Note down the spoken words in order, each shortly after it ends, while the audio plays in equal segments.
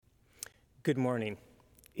Good morning.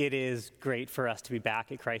 It is great for us to be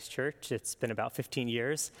back at Christ Church. It's been about 15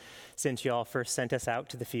 years since you all first sent us out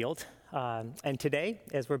to the field. And today,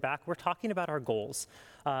 as we're back, we're talking about our goals,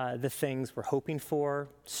 the things we're hoping for,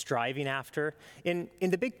 striving after. In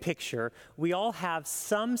the big picture, we all have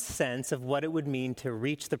some sense of what it would mean to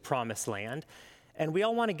reach the promised land, and we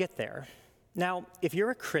all want to get there. Now, if you're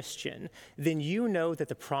a Christian, then you know that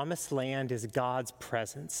the promised land is God's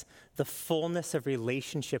presence, the fullness of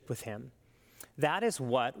relationship with Him. That is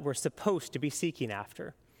what we're supposed to be seeking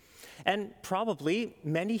after. And probably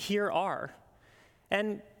many here are.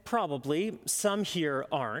 And probably some here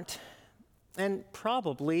aren't. And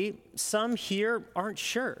probably some here aren't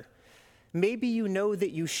sure. Maybe you know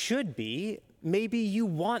that you should be. Maybe you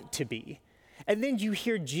want to be. And then you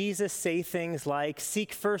hear Jesus say things like,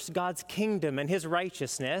 seek first God's kingdom and His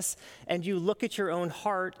righteousness, and you look at your own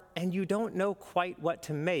heart and you don't know quite what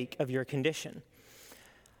to make of your condition.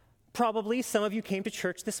 Probably some of you came to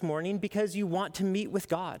church this morning because you want to meet with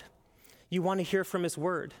God. You want to hear from His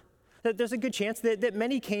word. There's a good chance that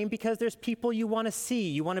many came because there's people you want to see.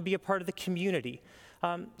 You want to be a part of the community.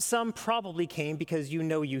 Some probably came because you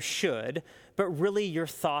know you should, but really your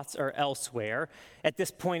thoughts are elsewhere. At this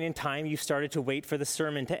point in time, you started to wait for the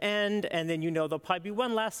sermon to end, and then you know there'll probably be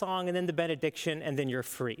one last song, and then the benediction, and then you're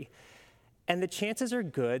free. And the chances are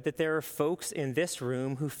good that there are folks in this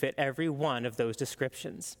room who fit every one of those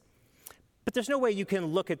descriptions. But there's no way you can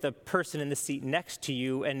look at the person in the seat next to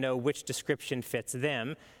you and know which description fits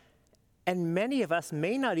them. And many of us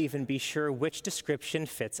may not even be sure which description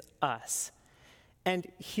fits us.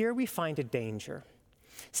 And here we find a danger.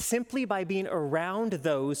 Simply by being around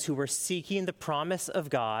those who are seeking the promise of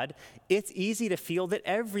God, it's easy to feel that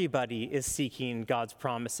everybody is seeking God's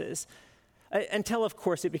promises. Until, of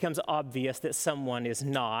course, it becomes obvious that someone is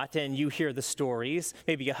not, and you hear the stories.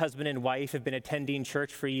 Maybe a husband and wife have been attending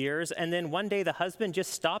church for years, and then one day the husband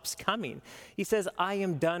just stops coming. He says, I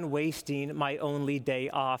am done wasting my only day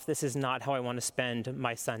off. This is not how I want to spend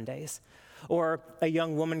my Sundays. Or a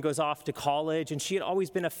young woman goes off to college, and she had always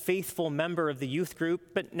been a faithful member of the youth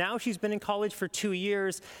group, but now she's been in college for 2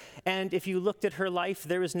 years, and if you looked at her life,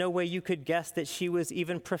 there is no way you could guess that she was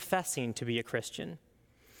even professing to be a Christian.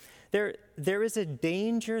 There is a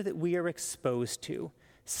danger that we are exposed to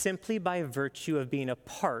simply by virtue of being a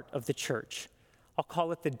part of the church. I'll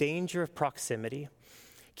call it the danger of proximity.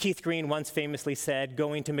 Keith Green once famously said,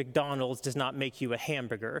 going to McDonald's does not make you a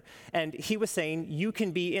hamburger. And he was saying you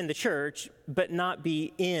can be in the church, but not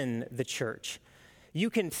be in the church. You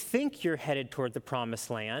can think you're headed toward the promised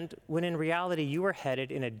land, when in reality you are headed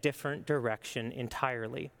in a different direction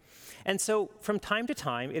entirely. And so from time to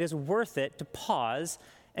time, it is worth it to pause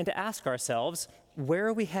and to ask ourselves, where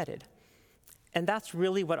are we headed? And that's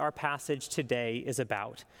really what our passage today is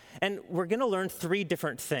about. And we're going to learn 3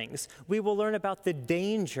 different things. We will learn about the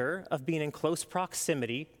danger of being in close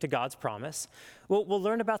proximity to God's promise. We'll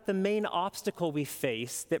learn about the main obstacle we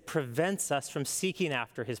face that prevents us from seeking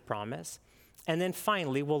after His promise. And then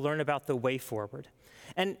finally, we'll learn about the way forward.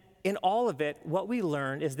 And in all of it, what we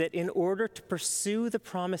learn is that in order to pursue the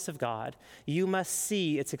promise of God, you must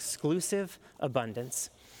see its exclusive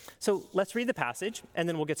abundance. So let's read the passage, and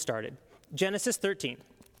then we'll get started. Genesis 13.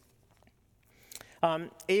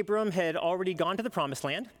 Abram had already gone to the promised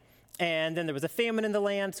land, and then there was a famine in the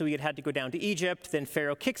land, so he had to go down to Egypt. Then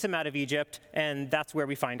Pharaoh kicks him out of Egypt, and that's where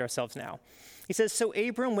we find ourselves now. He says, so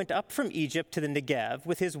Abram went up from Egypt to the Negev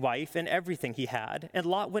with his wife and everything he had, and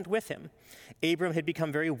Lot went with him. Abram had become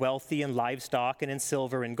very wealthy in livestock and in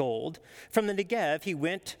silver and gold. From the Negev, he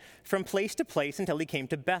went from place to place until he came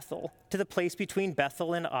to Bethel, to the place between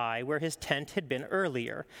Bethel and Ai, where his tent had been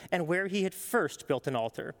earlier, and where he had first built an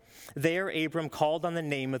altar. There Abram called on the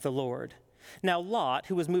name of the Lord. Now Lot,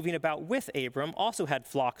 who was moving about with Abram, also had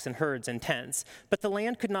flocks and herds and tents, but the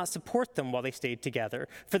land could not support them while they stayed together,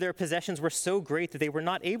 for their possessions were so great that they were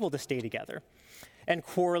not able to stay together. And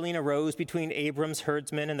quarreling arose between Abram's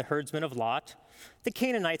herdsmen and the herdsmen of Lot. The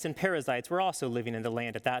Canaanites and Perizzites were also living in the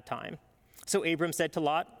land at that time. So Abram said to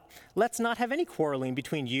Lot, let's not have any quarreling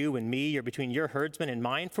between you and me or between your herdsmen and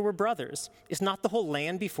mine, for we're brothers. Is not the whole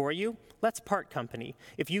land before you? Let's part company.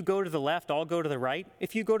 If you go to the left, I'll go to the right.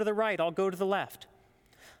 If you go to the right, I'll go to the left.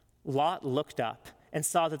 Lot looked up and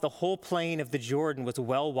saw that the whole plain of the Jordan was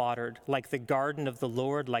well watered, like the garden of the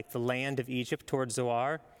Lord, like the land of Egypt toward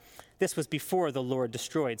Zoar. This was before the Lord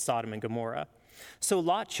destroyed Sodom and Gomorrah. So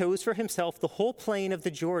Lot chose for himself the whole plain of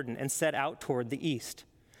the Jordan and set out toward the east.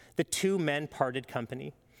 The 2 men parted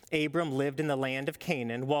company. Abram lived in the land of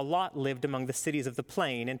Canaan, while Lot lived among the cities of the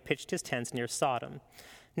plain and pitched his tents near Sodom.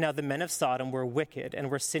 Now the men of Sodom were wicked and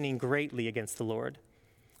were sinning greatly against the Lord.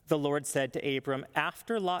 the Lord said to Abram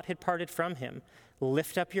after Lot had parted from him,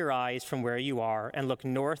 "Lift up your eyes from where you are and look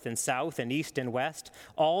north and south and east and west.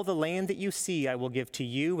 All the land that you see I will give to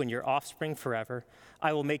you and your offspring forever.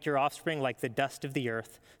 I will make your offspring like the dust of the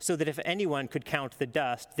earth, so that if anyone could count the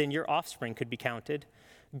dust, then your offspring could be counted.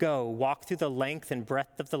 Go, walk through the length and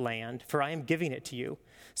breadth of the land, for I am giving it to you."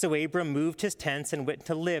 So Abram moved his tents and went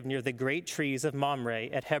to live near the great trees of Mamre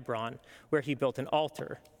at Hebron, where he built an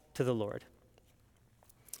altar to the Lord.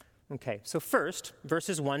 Okay, so first,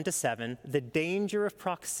 verses 1 to 7, the danger of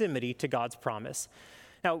proximity to God's promise.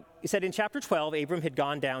 Now, he said in chapter 12, Abram had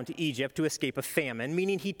gone down to Egypt to escape a famine,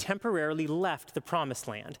 meaning he temporarily left the promised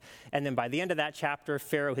land. And then by the end of that chapter,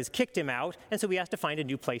 Pharaoh has kicked him out, and so he has to find a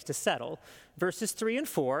new place to settle. Verses 3 and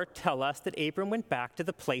 4 tell us that Abram went back to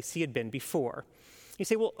the place he had been before. You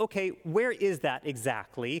say, well, okay, where is that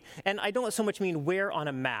exactly? And I don't so much mean where on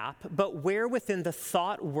a map, but where within the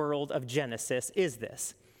thought world of Genesis is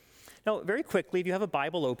this? Now, very quickly, if you have a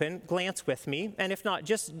Bible open, glance with me, and if not,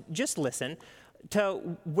 just listen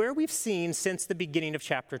to where we've seen since the beginning of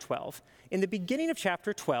chapter 12. In the beginning of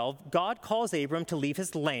chapter 12, God calls Abram to leave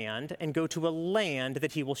his land and go to a land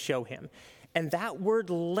that he will show him. And that word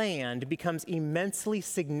land becomes immensely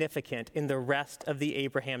significant in the rest of the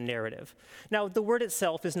Abraham narrative. Now, the word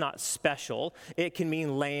itself is not special. It can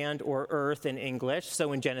mean land or earth in English.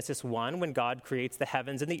 So in Genesis 1, when God creates the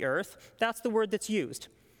heavens and the earth, that's the word that's used.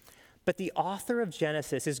 But the author of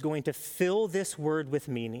Genesis is going to fill this word with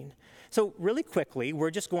meaning. So really quickly, we're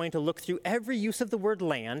just going to look through every use of the word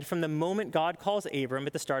land from the moment God calls Abram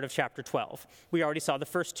at the start of chapter 12. We already saw the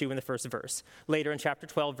first two in the first verse. Later in chapter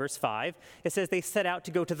 12, verse 5, it says they set out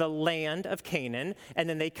to go to the land of Canaan, and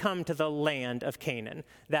then they come to the land of Canaan.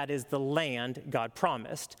 That is the land God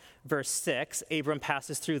promised. Verse 6, Abram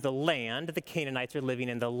passes through the land. The Canaanites are living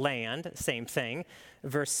in the land, same thing.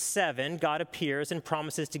 Verse 7, God appears and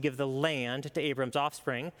promises to give the land to Abram's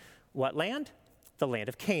offspring. What land? The land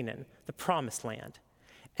of Canaan, the promised land.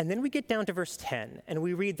 And then we get down to verse 10, and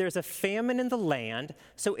we read there's a famine in the land,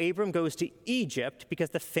 so Abram goes to Egypt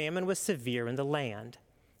because the famine was severe in the land.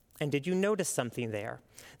 And did you notice something there?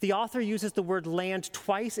 The author uses the word land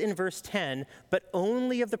twice in verse 10, but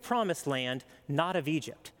only of the promised land, not of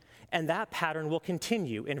Egypt. And that pattern will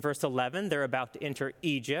continue. In verse 11, they're about to enter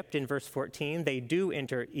Egypt. In verse 14, they do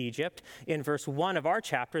enter Egypt. In verse 1 of our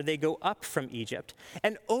chapter, they go up from Egypt.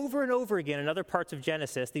 And over again in other parts of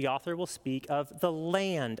Genesis, the author will speak of the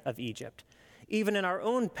land of Egypt. Even in our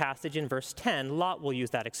own passage in verse 10, Lot will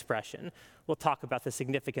use that expression. We'll talk about the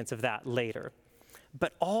significance of that later.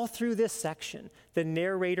 But all through this section, the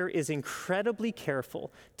narrator is incredibly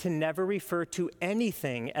careful to never refer to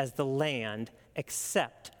anything as the land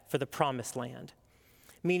except for the promised land.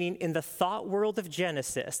 Meaning, in the thought world of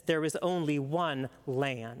Genesis, there is only one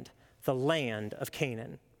land, the land of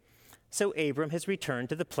Canaan. So Abram has returned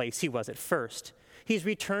to the place he was at first. He's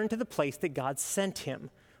returned to the place that God sent him.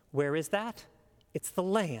 Where is that? It's the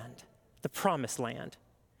land, the promised land.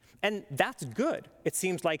 And that's good. It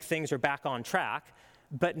seems like things are back on track,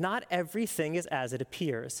 but not everything is as it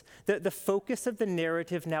appears. The focus of the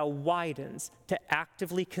narrative now widens to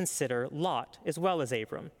actively consider Lot as well as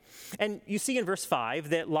Abram. And you see in verse 5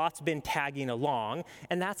 that Lot's been tagging along,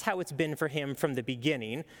 and that's how it's been for him from the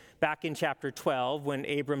beginning. Back in chapter 12, when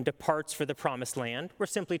Abram departs for the promised land, we're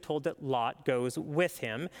simply told that Lot goes with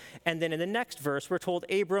him. And then in the next verse, we're told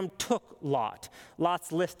Abram took Lot.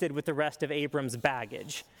 Lot's listed with the rest of Abram's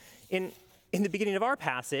baggage. In the beginning of our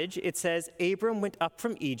passage, it says, Abram went up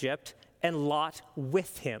from Egypt and Lot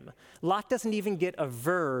with him. Lot doesn't even get a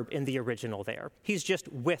verb in the original there. He's just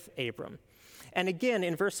with Abram. And again,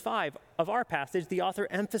 in verse 5 of our passage, the author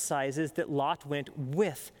emphasizes that Lot went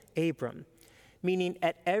with Abram, meaning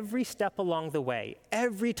at every step along the way,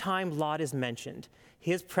 every time Lot is mentioned,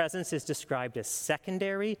 his presence is described as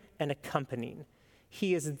secondary and accompanying.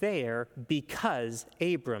 He is there because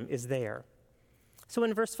Abram is there. So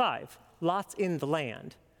in verse 5, Lot's in the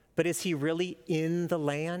land, but is he really in the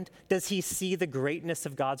land? Does he see the greatness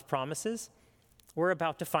of God's promises? We're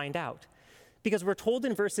about to find out. Because we're told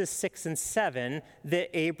in verses 6 and 7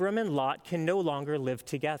 that Abram and Lot can no longer live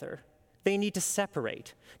together. They need to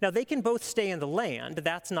separate. Now, they can both stay in the land.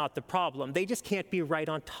 That's not the problem. They just can't be right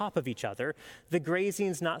on top of each other. The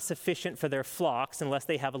grazing's not sufficient for their flocks unless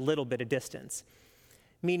they have a little bit of distance.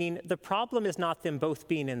 Meaning the problem is not them both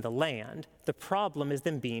being in the land. The problem is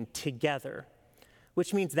them being together,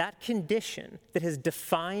 which means that condition that has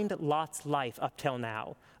defined Lot's life up till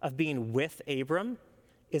now of being with Abram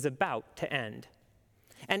is about to end.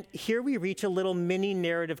 And here we reach a little mini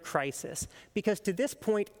narrative crisis, because to this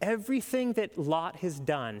point, everything that Lot has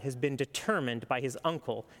done has been determined by his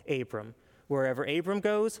uncle, Abram. Wherever Abram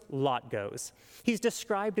goes, Lot goes. He's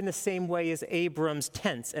described in the same way as Abram's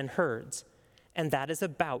tents and herds, and that is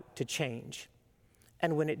about to change.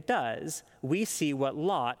 And when it does, we see what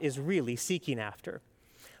Lot is really seeking after.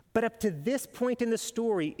 But up to this point in the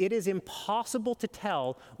story, it is impossible to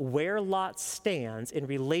tell where Lot stands in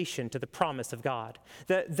relation to the promise of God.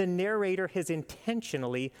 The narrator has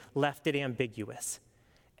intentionally left it ambiguous.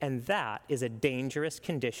 And that is a dangerous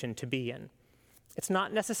condition to be in. It's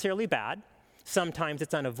not necessarily bad. Sometimes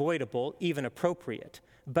it's unavoidable, even appropriate.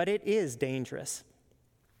 But it is dangerous.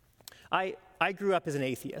 I grew up as an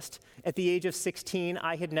atheist. At the age of 16,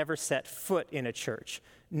 I had never set foot in a church.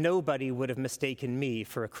 Nobody would have mistaken me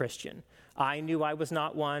for a Christian. I knew I was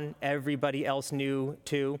not one. Everybody else knew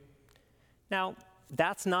too. Now,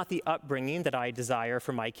 that's not the upbringing that I desire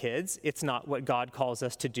for my kids. It's not what God calls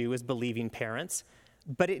us to do as believing parents.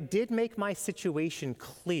 But it did make my situation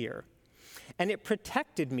clear. And it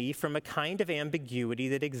protected me from a kind of ambiguity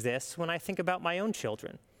that exists when I think about my own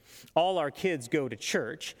children. All our kids go to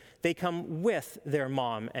church. They come with their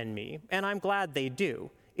mom and me, and I'm glad they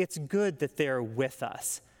do. It's good that they're with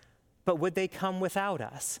us. But would they come without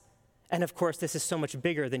us? And of course, this is so much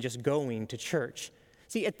bigger than just going to church.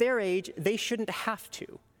 See, at their age, they shouldn't have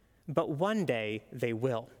to, but one day they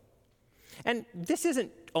will. And this isn't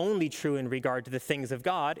only true in regard to the things of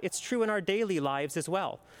God, it's true in our daily lives as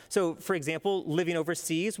well. So, for example, living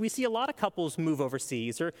overseas, we see a lot of couples move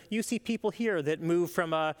overseas, or you see people here that move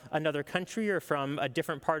from another country or from a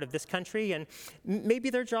different part of this country, and maybe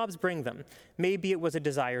their jobs bring them. Maybe it was a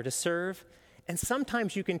desire to serve. And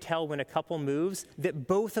sometimes you can tell when a couple moves that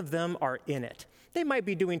both of them are in it. They might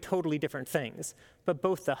be doing totally different things, but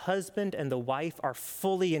both the husband and the wife are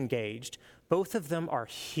fully engaged. Both of them are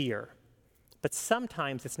here. But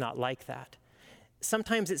sometimes it's not like that.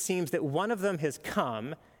 Sometimes it seems that one of them has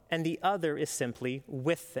come and the other is simply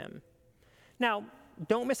with them. Now,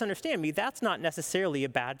 don't misunderstand me, that's not necessarily a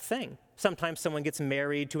bad thing. Sometimes someone gets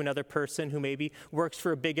married to another person who maybe works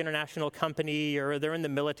for a big international company, or they're in the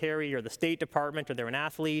military or the State Department, or they're an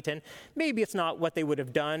athlete, and maybe it's not what they would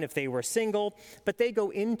have done if they were single, but they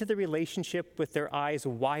go into the relationship with their eyes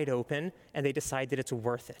wide open and they decide that it's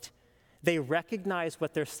worth it. They recognize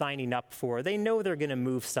what they're signing up for. They know they're going to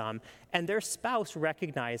move some, and their spouse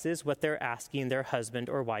recognizes what they're asking their husband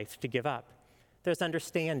or wife to give up. There's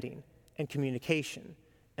understanding and communication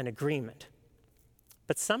and agreement.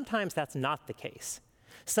 But sometimes that's not the case.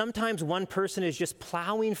 Sometimes one person is just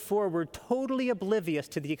plowing forward, totally oblivious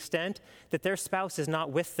to the extent that their spouse is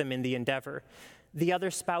not with them in the endeavor. The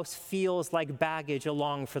other spouse feels like baggage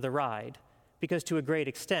along for the ride, because to a great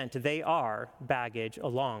extent, they are baggage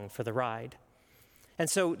along for the ride. And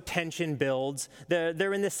so tension builds.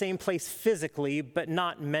 They're in the same place physically, but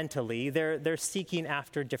not mentally. They're seeking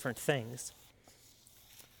after different things.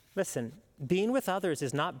 Listen, being with others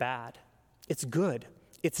is not bad. It's good.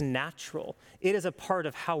 It's natural. It is a part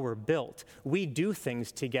of how we're built. We do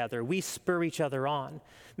things together. We spur each other on.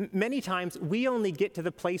 Many times, we only get to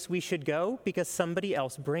the place we should go because somebody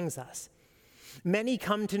else brings us. Many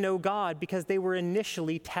come to know God because they were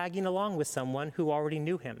initially tagging along with someone who already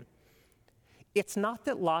knew him. It's not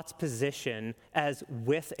that Lot's position as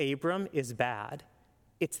with Abram is bad.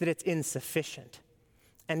 It's that it's insufficient.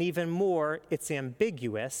 And even more, it's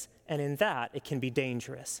ambiguous, and in that, it can be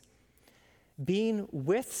dangerous. Being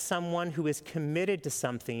with someone who is committed to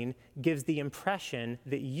something gives the impression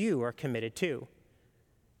that you are committed to.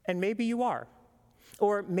 And maybe you are.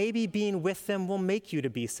 Or maybe being with them will make you to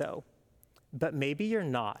be so. But maybe you're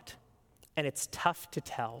not, and it's tough to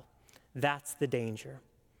tell. That's the danger.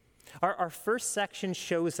 Our first section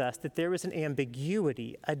shows us that there is an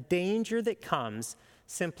ambiguity, a danger that comes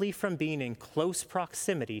simply from being in close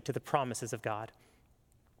proximity to the promises of God.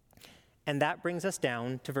 And that brings us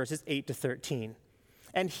down to verses 8 to 13.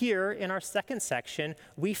 And here in our second section,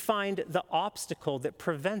 we find the obstacle that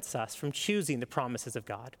prevents us from choosing the promises of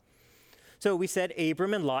God. So we said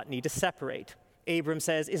Abram and Lot need to separate. Abram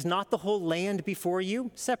says, "Is not the whole land before you?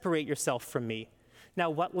 Separate yourself from me." Now,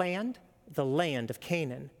 what land? The land of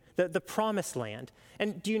Canaan, the promised land.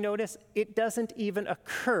 And do you notice it doesn't even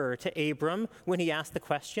occur to Abram when he asked the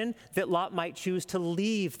question that Lot might choose to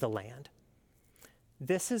leave the land?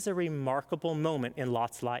 This is a remarkable moment in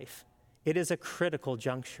Lot's life. It is a critical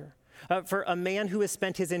juncture. For a man who has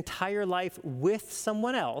spent his entire life with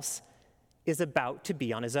someone else is about to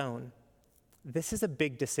be on his own. This is a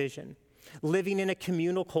big decision. Living in a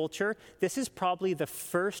communal culture, this is probably the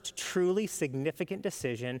first truly significant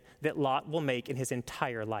decision that Lot will make in his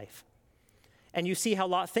entire life. And you see how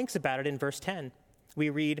Lot thinks about it in verse 10. We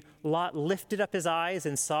read, Lot lifted up his eyes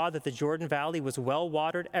and saw that the Jordan Valley was well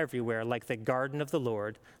watered everywhere, like the garden of the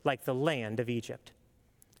Lord, like the land of Egypt.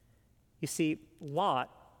 You see, Lot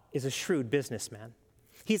is a shrewd businessman.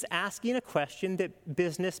 He's asking a question that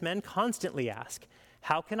businessmen constantly ask.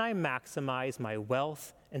 How can I maximize my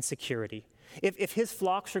wealth and security? If his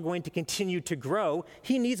flocks are going to continue to grow,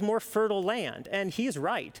 he needs more fertile land. And he's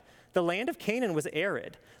right. The land of Canaan was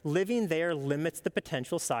arid. Living there limits the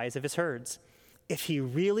potential size of his herds. If he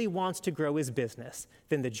really wants to grow his business,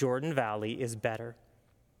 then the Jordan Valley is better.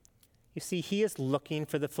 You see, he is looking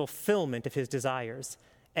for the fulfillment of his desires,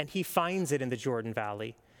 and he finds it in the Jordan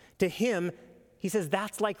Valley. To him, he says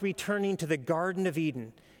that's like returning to the Garden of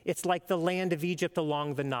Eden. It's like the land of Egypt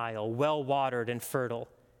along the Nile, well-watered and fertile.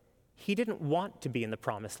 He didn't want to be in the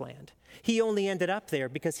promised land. He only ended up there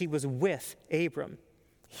because he was with Abram.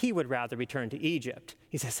 He would rather return to Egypt.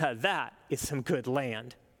 He says, that is some good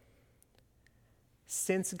land.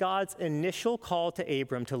 Since God's initial call to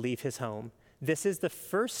Abram to leave his home, this is the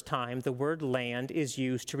first time the word land is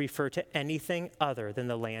used to refer to anything other than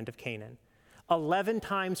the land of Canaan. 11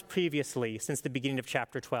 times previously since the beginning of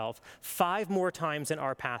chapter 12, 5 more times in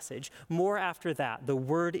our passage, more after that, the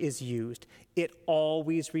word is used. It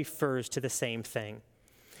always refers to the same thing.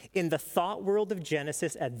 In the thought world of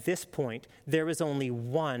Genesis at this point, there is only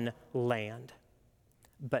one land,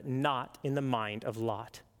 but not in the mind of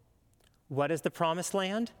Lot. What is the promised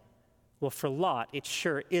land? Well, for Lot, it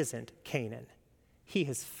sure isn't Canaan. He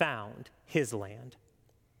has found his land.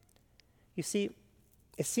 You see,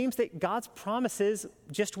 it seems that God's promises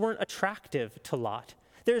just weren't attractive to Lot.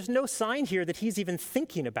 There's no sign here that he's even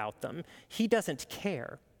thinking about them. He doesn't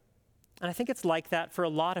care. And I think it's like that for a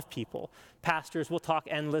lot of people. Pastors will talk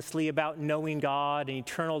endlessly about knowing God and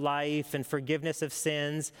eternal life and forgiveness of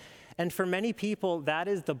sins. And for many people, that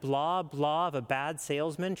is the blah, blah of a bad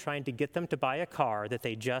salesman trying to get them to buy a car that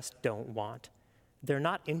they just don't want. They're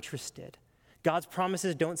not interested. God's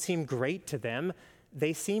promises don't seem great to them.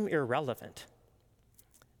 They seem irrelevant.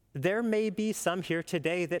 There may be some here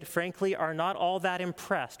today that frankly are not all that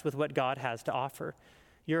impressed with what God has to offer.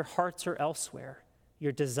 Your hearts are elsewhere.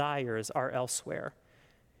 Your desires are elsewhere.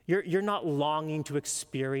 You're not longing to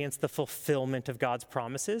experience the fulfillment of God's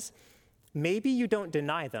promises. Maybe you don't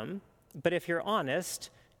deny them, but if you're honest,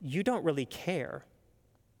 you don't really care.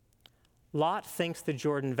 Lot thinks the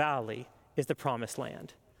Jordan Valley is the promised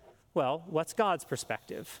land. Well, what's God's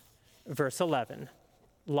perspective? Verse 11,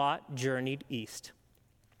 Lot journeyed east.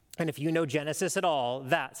 And if you know Genesis at all,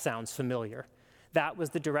 that sounds familiar. That was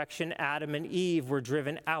the direction Adam and Eve were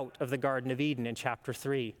driven out of the Garden of Eden in chapter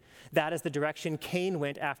 3. That is the direction Cain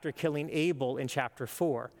went after killing Abel in chapter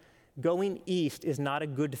 4. Going east is not a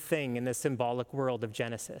good thing in the symbolic world of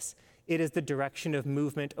Genesis. It is the direction of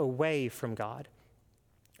movement away from God.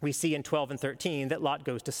 We see in 12 and 13 that Lot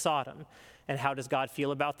goes to Sodom. And how does God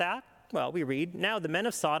feel about that? Well, we read, now the men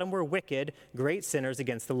of Sodom were wicked, great sinners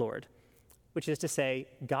against the Lord. Which is to say,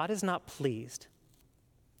 God is not pleased.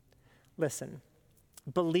 Listen,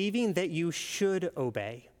 believing that you should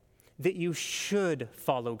obey, that you should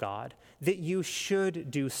follow God, that you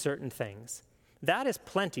should do certain things, that is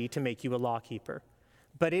plenty to make you a lawkeeper,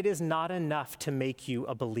 but it is not enough to make you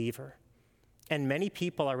a believer. And many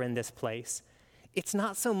people are in this place. It's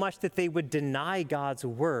not so much that they would deny God's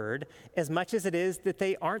word as much as it is that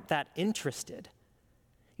they aren't that interested.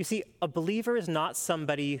 You see, a believer is not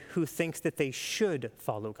somebody who thinks that they should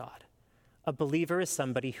follow God. A believer is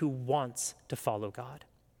somebody who wants to follow God.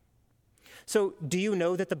 So, do you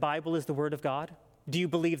know that the Bible is the Word of God? Do you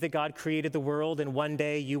believe that God created the world and one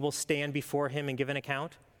day you will stand before Him and give an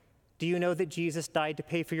account? Do you know that Jesus died to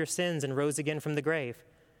pay for your sins and rose again from the grave?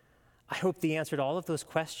 I hope the answer to all of those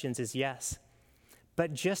questions is yes.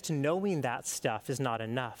 But just knowing that stuff is not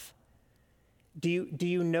enough. Do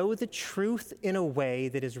you know the truth in a way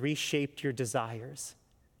that has reshaped your desires?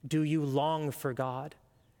 Do you long for God?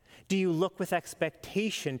 Do you look with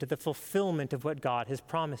expectation to the fulfillment of what God has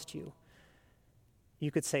promised you?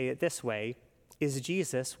 You could say it this way, is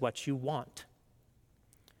Jesus what you want?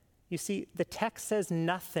 You see, the text says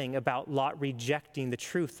nothing about Lot rejecting the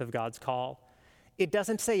truth of God's call. It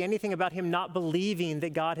doesn't say anything about him not believing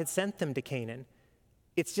that God had sent them to Canaan.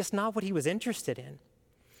 It's just not what he was interested in.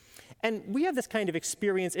 And we have this kind of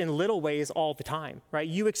experience in little ways all the time, right?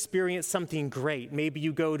 You experience something great. Maybe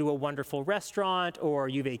you go to a wonderful restaurant, or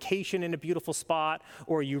you vacation in a beautiful spot,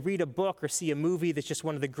 or you read a book or see a movie that's just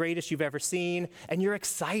one of the greatest you've ever seen, and you're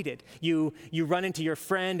excited. You run into your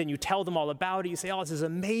friend and you tell them all about it. You say, oh, this is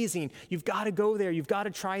amazing. You've got to go there. You've got to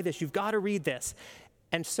try this. You've got to read this.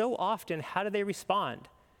 And so often, how do they respond?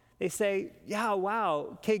 They say, yeah, wow,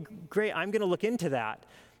 okay, great. I'm going to look into that.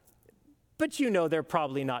 but you know they're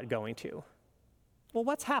probably not going to. Well,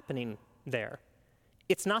 what's happening there?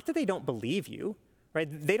 It's not that they don't believe you, right?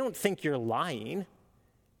 They don't think you're lying.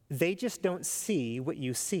 They just don't see what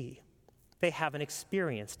you see. They haven't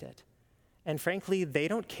experienced it. And frankly, they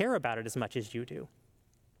don't care about it as much as you do.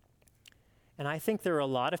 And I think there are a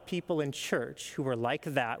lot of people in church who are like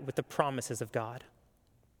that with the promises of God.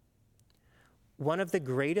 One of the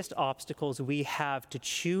greatest obstacles we have to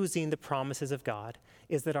choosing the promises of God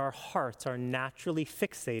is that our hearts are naturally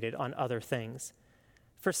fixated on other things.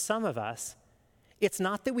 For some of us, it's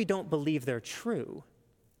not that we don't believe they're true,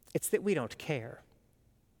 it's that we don't care.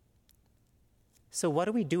 So what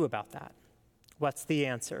do we do about that? What's the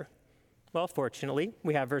answer? Well, fortunately,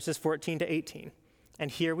 we have verses 14 to 18, and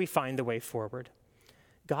here we find the way forward.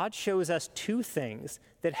 God shows us two things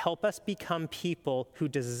that help us become people who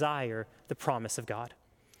desire the promise of God.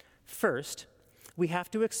 First, we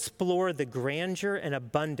have to explore the grandeur and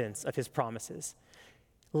abundance of his promises.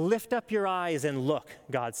 Lift up your eyes and look,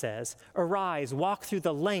 God says. Arise, walk through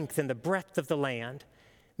the length and the breadth of the land.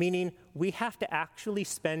 Meaning, we have to actually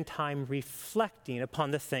spend time reflecting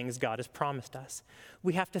upon the things God has promised us.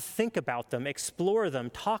 We have to think about them, explore them,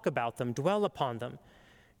 talk about them, dwell upon them.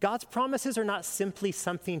 God's promises are not simply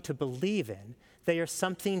something to believe in. They are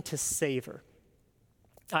something to savor.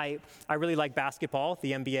 I really like basketball,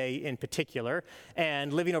 the NBA in particular,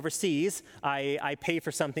 and living overseas, I pay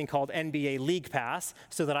for something called NBA League Pass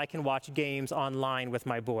so that I can watch games online with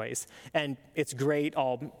my boys. And it's great.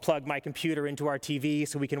 I'll plug my computer into our TV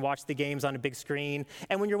so we can watch the games on a big screen.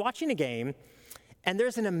 And when you're watching a game, and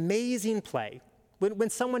there's an amazing play, when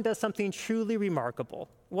someone does something truly remarkable,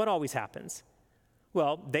 what always happens?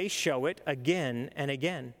 Well, they show it again and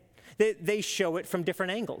again. They show it from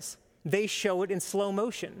different angles. They show it in slow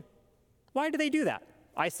motion. Why do they do that?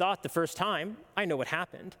 I saw it the first time. I know what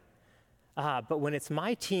happened. But when it's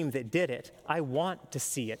my team that did it, I want to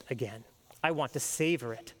see it again. I want to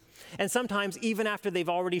savor it. And sometimes, even after they've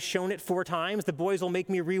already shown it 4 times, the boys will make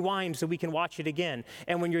me rewind so we can watch it again.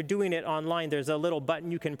 And when you're doing it online, there's a little button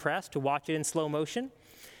you can press to watch it in slow motion.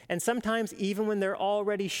 And sometimes, even when they're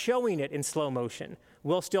already showing it in slow motion,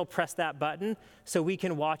 we'll still press that button so we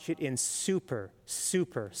can watch it in super,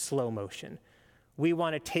 super slow motion. We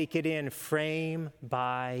want to take it in frame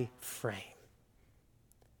by frame.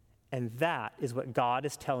 And that is what God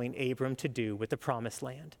is telling Abram to do with the promised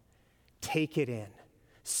land. Take it in,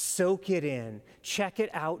 soak it in, check it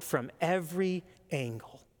out from every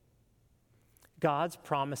angle. God's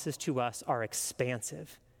promises to us are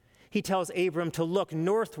expansive. He tells Abram to look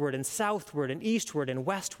northward and southward and eastward and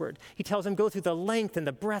westward. He tells him go through the length and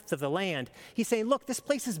the breadth of the land. He's saying, look, this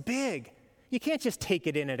place is big. You can't just take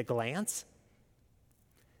it in at a glance.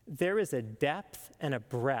 There is a depth and a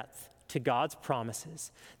breadth to God's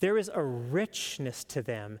promises. There is a richness to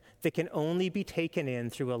them that can only be taken in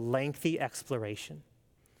through a lengthy exploration.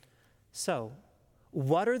 So,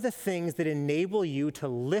 what are the things that enable you to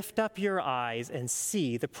lift up your eyes and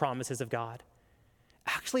see the promises of God?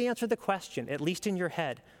 Actually answer the question, at least in your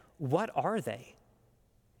head, what are they?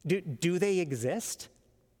 Do they exist?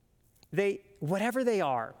 Whatever they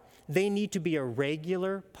are, they need to be a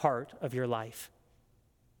regular part of your life.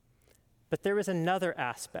 But there is another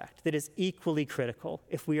aspect that is equally critical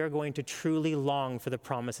if we are going to truly long for the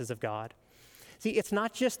promises of God. See, it's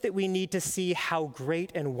not just that we need to see how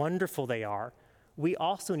great and wonderful they are. We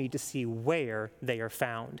also need to see where they are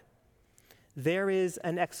found. There is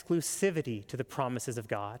an exclusivity to the promises of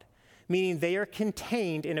God, meaning they are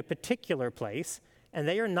contained in a particular place, and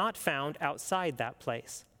they are not found outside that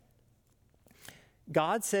place.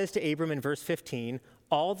 God says to Abram in verse 15,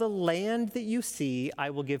 all the land that you see I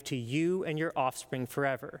will give to you and your offspring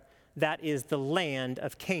forever. That is the land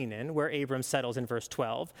of Canaan, where Abram settles in verse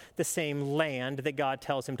 12, the same land that God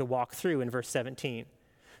tells him to walk through in verse 17.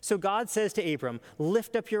 So God says to Abram,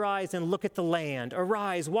 lift up your eyes and look at the land.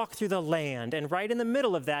 Arise, walk through the land. And right in the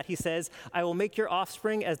middle of that, he says, I will make your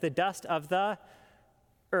offspring as the dust of the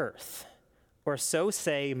earth. Or so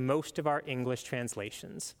say most of our English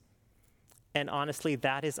translations. And honestly,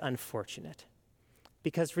 that is unfortunate.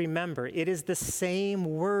 Because remember, it is the same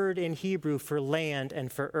word in Hebrew for land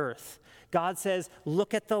and for earth. God says,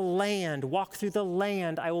 look at the land, walk through the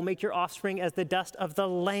land. I will make your offspring as the dust of the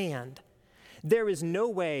land. There is no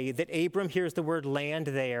way that Abram hears the word land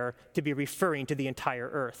there to be referring to the entire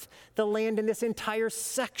earth. The land in this entire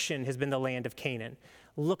section has been the land of Canaan.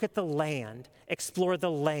 Look at the land, explore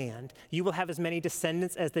the land. You will have as many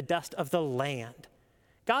descendants as the dust of the land.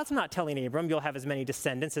 God's not telling Abram you'll have as many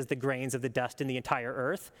descendants as the grains of the dust in the entire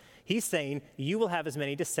earth. He's saying you will have as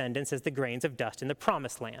many descendants as the grains of dust in the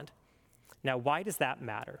promised land. Now, why does that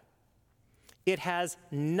matter? It has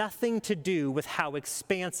nothing to do with how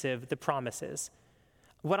expansive the promise is.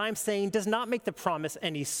 What I'm saying does not make the promise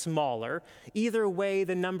any smaller. Either way,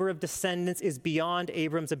 the number of descendants is beyond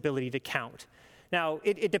Abram's ability to count. Now,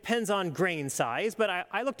 it depends on grain size, but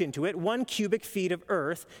I looked into it. 1 cubic feet of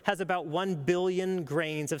earth has about 1 billion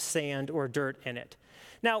grains of sand or dirt in it.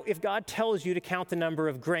 Now, if God tells you to count the number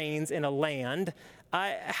of grains in a land,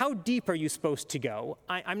 how deep are you supposed to go?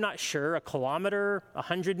 I'm not sure. A kilometer,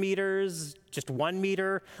 100 meters, just 1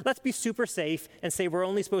 meter? Let's be super safe and say we're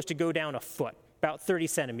only supposed to go down a foot, about 30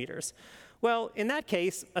 centimeters. Well, in that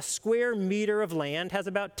case, a square meter of land has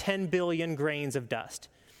about 10 billion grains of dust.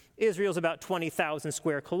 Israel's about 20,000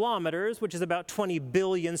 square kilometers, which is about 20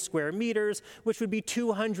 billion square meters, which would be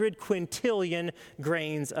 200 quintillion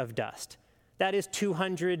grains of dust. That is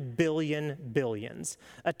 200 billion billions,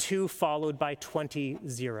 a 2 followed by 20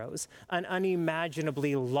 zeros, an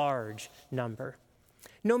unimaginably large number.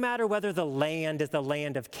 No matter whether the land is the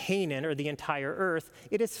land of Canaan or the entire earth,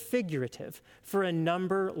 it is figurative for a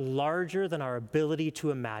number larger than our ability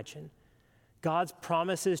to imagine. God's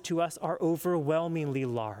promises to us are overwhelmingly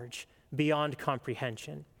large, beyond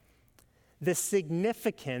comprehension. The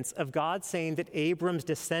significance of God saying that Abram's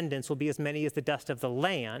descendants will be as many as the dust of the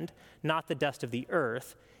land, not the dust of the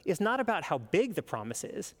earth, is not about how big the promise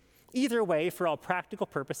is. Either way, for all practical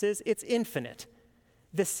purposes, it's infinite.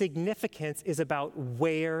 The significance is about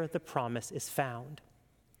where the promise is found.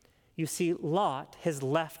 You see, Lot has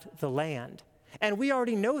left the land. And we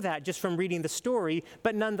already know that just from reading the story,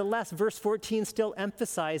 but nonetheless, verse 14 still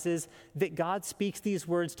emphasizes that God speaks these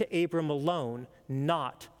words to Abram alone,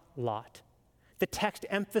 not Lot. The text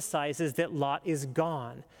emphasizes that Lot is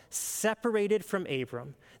gone, separated from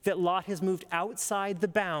Abram, that Lot has moved outside the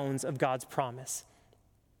bounds of God's promise.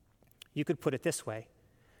 You could put it this way: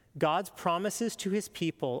 God's promises to his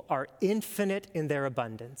people are infinite in their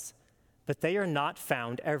abundance, but they are not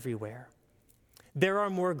found everywhere. There are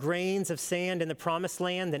more grains of sand in the promised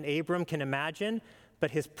land than Abram can imagine,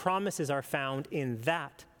 but his promises are found in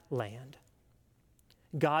that land.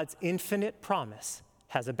 God's infinite promise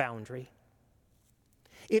has a boundary.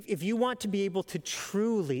 If you want to be able to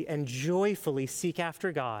truly and joyfully seek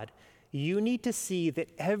after God, you need to see that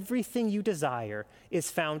everything you desire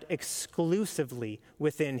is found exclusively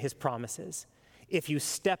within his promises. If you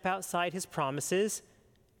step outside his promises,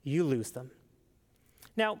 you lose them.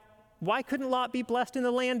 Now, why couldn't Lot be blessed in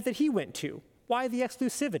the land that he went to? Why the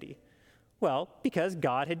exclusivity? Well, because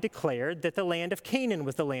God had declared that the land of Canaan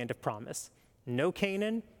was the land of promise. No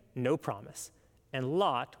Canaan, no promise. And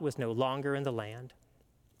Lot was no longer in the land.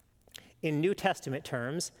 In New Testament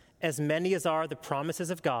terms, as many as are the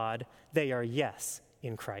promises of God, they are yes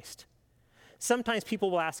in Christ. Sometimes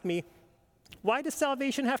people will ask me, why does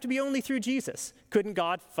salvation have to be only through Jesus? Couldn't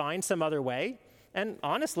God find some other way? And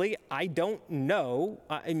honestly, I don't know.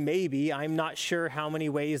 I'm not sure how many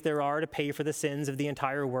ways there are to pay for the sins of the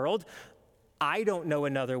entire world. I don't know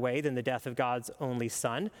another way than the death of God's only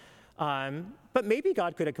Son. But maybe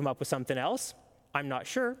God could have come up with something else. I'm not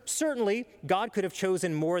sure. Certainly, God could have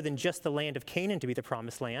chosen more than just the land of Canaan to be the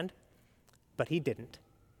promised land, but he didn't.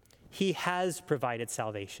 He has provided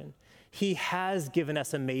salvation. He has given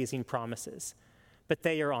us amazing promises, but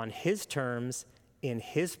they are on his terms, in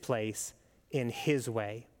his place, in his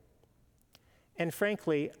way. And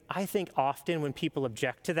frankly, I think often when people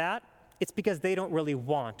object to that, it's because they don't really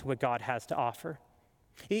want what God has to offer.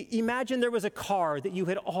 Imagine there was a car that you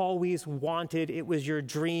had always wanted. It was your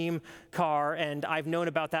dream car, and I've known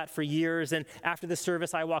about that for years. And after the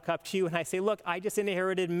service, I walk up to you and I say, look, I just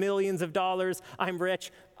inherited millions of dollars. I'm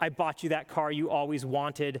rich. I bought you that car you always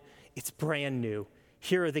wanted. It's brand new.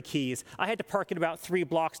 Here are the keys. I had to park it about 3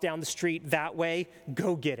 blocks down the street that way.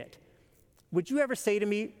 Go get it. Would you ever say to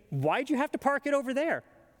me, why'd you have to park it over there?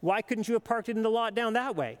 Why couldn't you have parked it in the lot down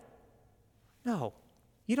that way? No,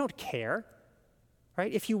 you don't care.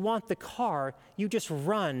 Right? If you want the car, you just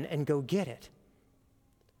run and go get it.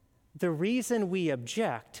 The reason we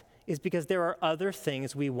object is because there are other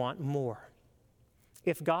things we want more.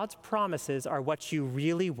 If God's promises are what you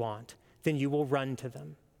really want, then you will run to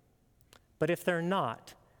them. But if they're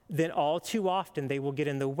not, then all too often they will get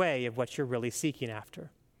in the way of what you're really seeking after.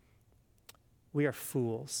 We are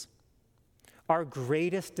fools. Our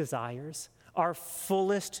greatest desires, our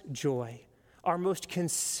fullest joy, our most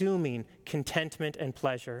consuming contentment and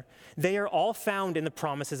pleasure, they are all found in the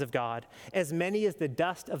promises of God. As many as the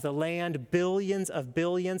dust of the land, billions of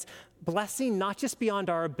billions, blessing not just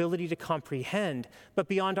beyond our ability to comprehend, but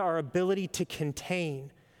beyond our ability to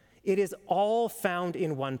contain. It is all found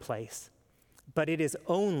in one place, but it is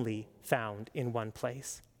only found in one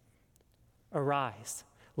place. Arise,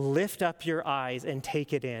 Lift up your eyes and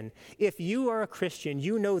take it in. If you are a Christian,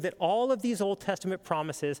 you know that all of these Old Testament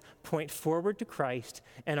promises point forward to Christ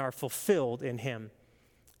and are fulfilled in him.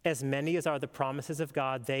 As many as are the promises of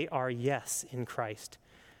God, they are yes in Christ.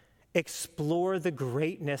 Explore the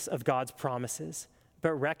greatness of God's promises,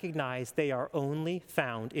 but recognize they are only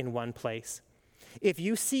found in one place. If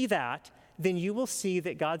you see that, then you will see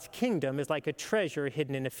that God's kingdom is like a treasure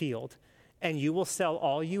hidden in a field, and you will sell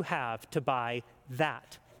all you have to buy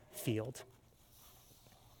that field.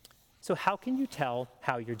 So how can you tell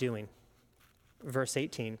how you're doing? Verse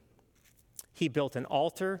 18, he built an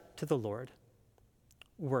altar to the Lord.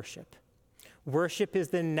 Worship. Worship is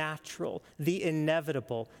the natural, the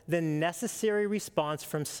inevitable, the necessary response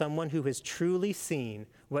from someone who has truly seen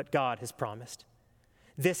what God has promised.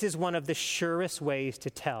 This is one of the surest ways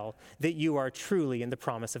to tell that you are truly in the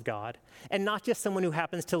promise of God, and not just someone who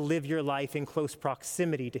happens to live your life in close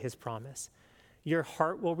proximity to his promise. Your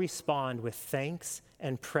heart will respond with thanks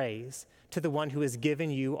and praise to the one who has given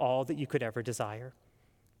you all that you could ever desire.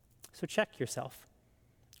 So check yourself.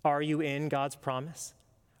 Are you in God's promise?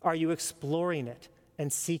 Are you exploring it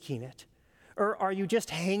and seeking it? Or are you just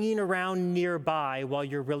hanging around nearby while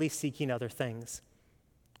you're really seeking other things?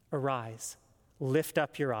 Arise, lift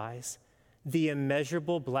up your eyes. The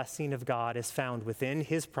immeasurable blessing of God is found within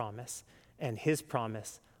his promise and his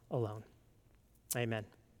promise alone. Amen.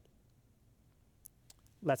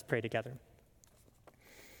 Let's pray together.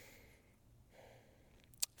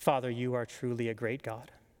 Father, you are truly a great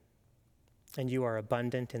God, and you are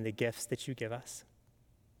abundant in the gifts that you give us.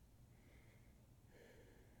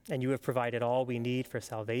 And you have provided all we need for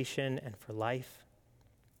salvation and for life.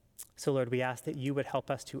 So, Lord, we ask that you would help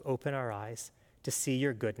us to open our eyes to see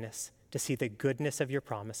your goodness, to see the goodness of your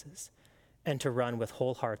promises, and to run with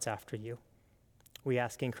whole hearts after you. We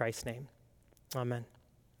ask in Christ's name. Amen.